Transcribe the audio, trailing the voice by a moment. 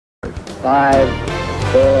5,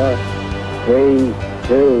 4, 3,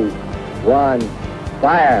 2, 1,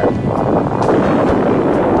 fire!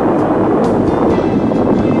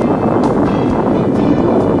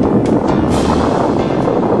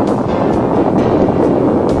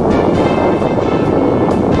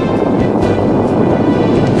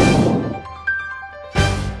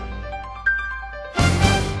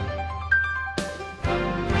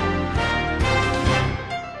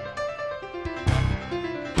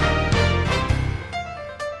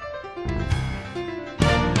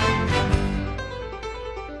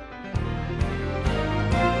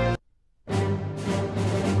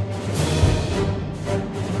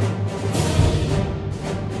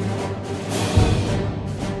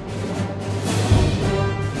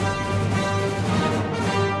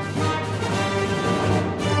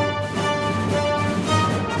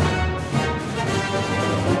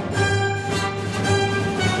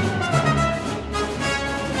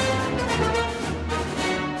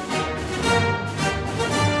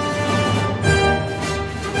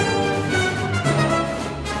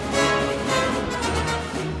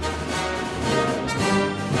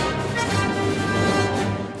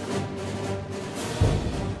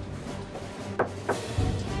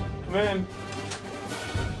 Come in.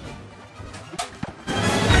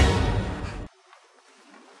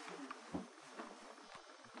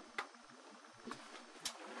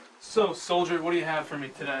 So, soldier, what do you have for me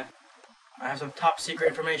today? I have some top secret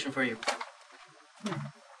information for you.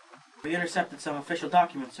 We intercepted some official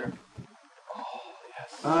documents, sir. Oh,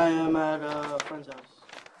 yes. I am at a friend's house.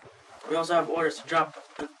 We also have orders to drop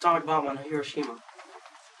an atomic bomb on Hiroshima.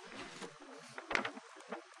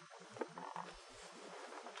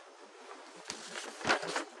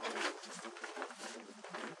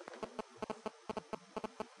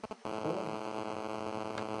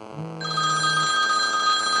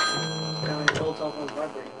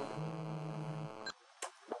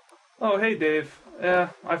 Oh, hey, Dave. Yeah,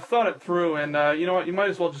 I've thought it through, and you know what? You might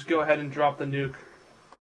as well just go ahead and drop the nuke.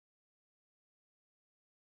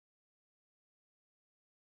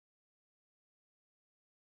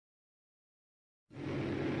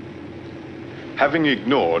 Having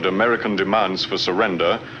ignored American demands for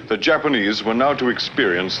surrender, the Japanese were now to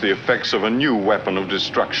experience the effects of a new weapon of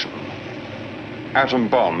destruction. Atom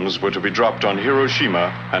bombs were to be dropped on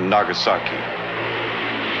Hiroshima and Nagasaki.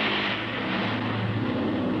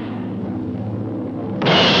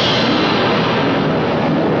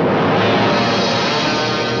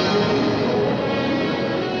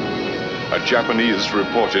 A Japanese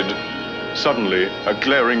reported, suddenly a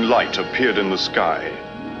glaring light appeared in the sky.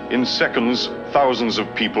 In seconds, thousands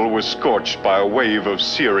of people were scorched by a wave of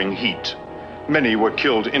searing heat. Many were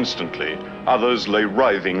killed instantly. Others lay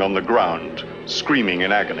writhing on the ground, screaming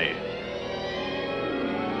in agony.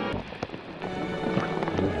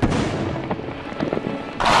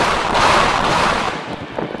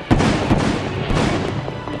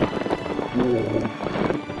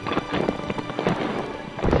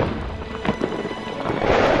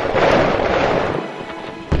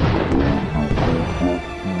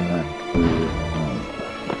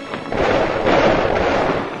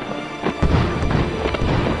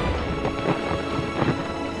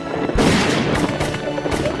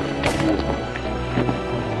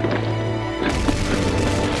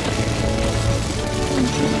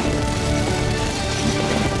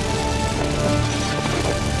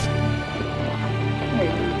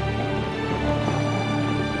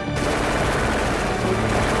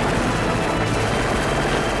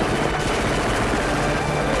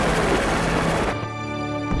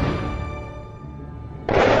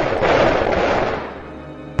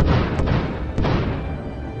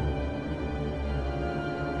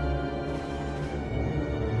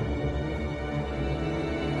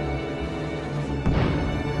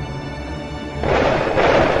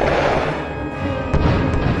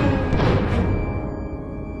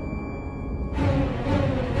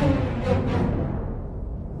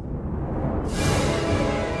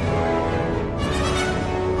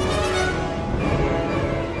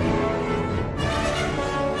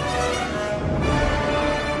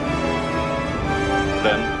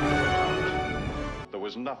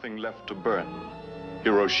 Nothing left to burn.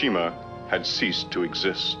 Hiroshima had ceased to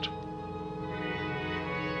exist.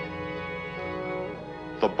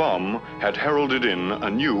 The bomb had heralded in a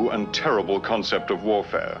new and terrible concept of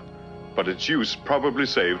warfare, but its use probably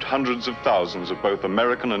saved hundreds of thousands of both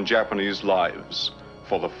American and Japanese lives,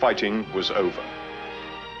 for the fighting was over.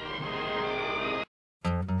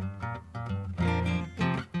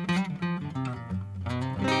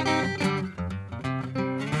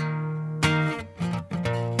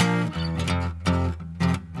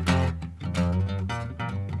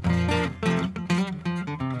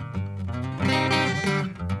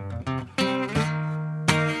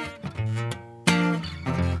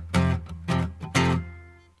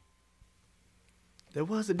 There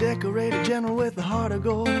was a decorated general with a heart of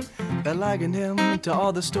gold that likened him to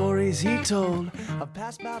all the stories he told of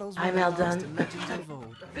past battles. I'm well done.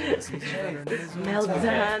 Well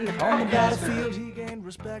done. On the battlefield he gained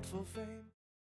respectful fame.